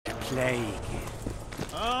plague.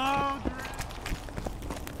 Oh,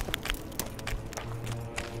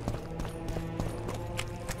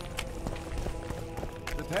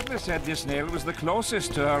 The peddler said this nail was the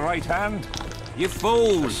closest to her right hand. You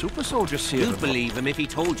fool! A super soldier sealed You'd believe him if he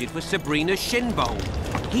told you it was Sabrina's shin bone.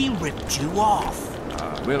 He ripped you off.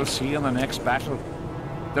 We'll see in the next battle.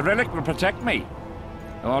 The relic will protect me.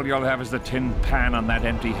 All you'll have is the tin pan on that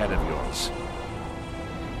empty head of yours.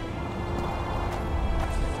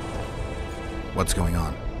 What's going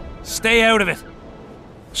on? Stay out of it.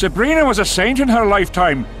 Sabrina was a saint in her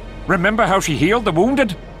lifetime. Remember how she healed the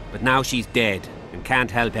wounded? But now she's dead and can't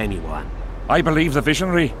help anyone. I believe the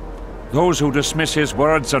visionary. Those who dismiss his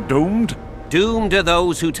words are doomed. Doomed are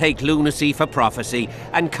those who take lunacy for prophecy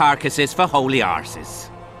and carcasses for holy arses.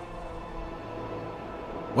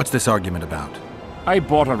 What's this argument about? I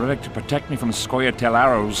bought a relic to protect me from Scoia'tael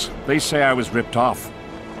arrows. They say I was ripped off.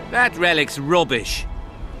 That relic's rubbish.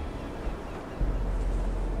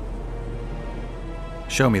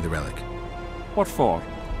 Show me the relic. What for?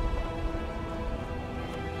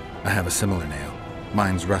 I have a similar nail.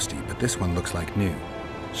 Mine's rusty, but this one looks like new.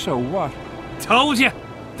 So what? told you!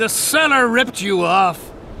 The seller ripped you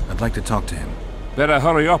off! I'd like to talk to him. Better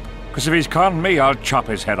hurry up, because if he's conned me, I'll chop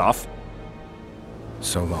his head off.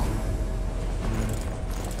 So long.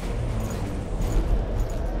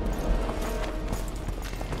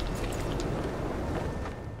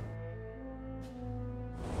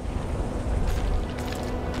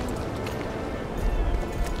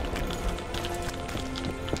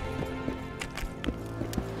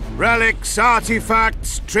 Relics,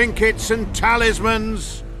 artifacts, trinkets and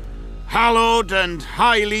talismans, hallowed and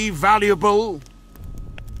highly valuable.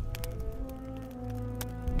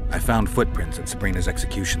 I found footprints at Sabrina's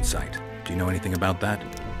execution site. Do you know anything about that?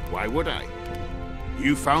 Why would I?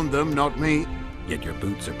 You found them, not me. Yet your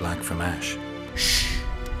boots are black from ash. Shh.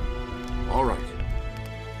 All right.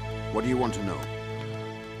 What do you want to know?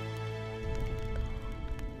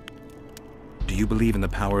 Do you believe in the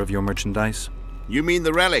power of your merchandise? You mean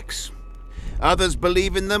the relics? Others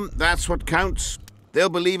believe in them, that's what counts. They'll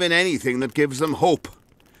believe in anything that gives them hope.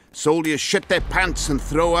 Soldiers shit their pants and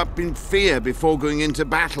throw up in fear before going into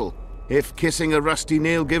battle. If kissing a rusty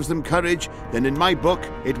nail gives them courage, then in my book,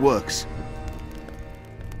 it works.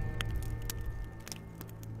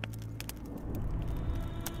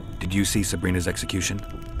 Did you see Sabrina's execution?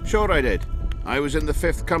 Sure I did. I was in the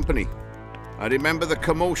 5th Company. I remember the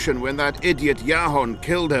commotion when that idiot Yahon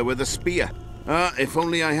killed her with a spear. If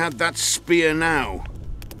only I had that spear now.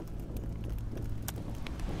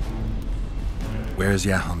 Where is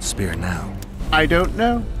Yahon's spear now? I don't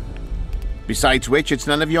know. Besides which, it's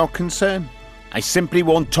none of your concern. I simply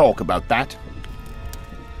won't talk about that.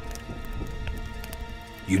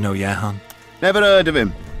 You know Yahon? Never heard of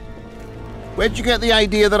him. Where'd you get the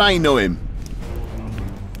idea that I know him?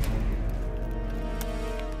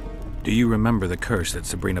 Do you remember the curse that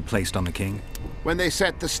Sabrina placed on the king? When they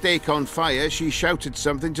set the stake on fire, she shouted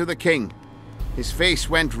something to the king. His face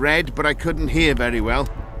went red, but I couldn't hear very well.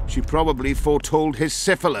 She probably foretold his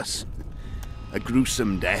syphilis. A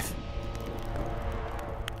gruesome death.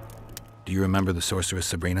 Do you remember the sorceress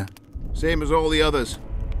Sabrina? Same as all the others.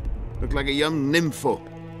 Looked like a young nympho,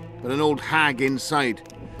 but an old hag inside.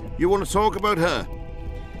 You want to talk about her?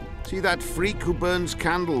 See that freak who burns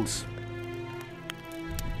candles?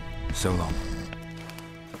 So long.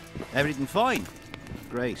 Everything fine?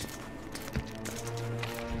 Great.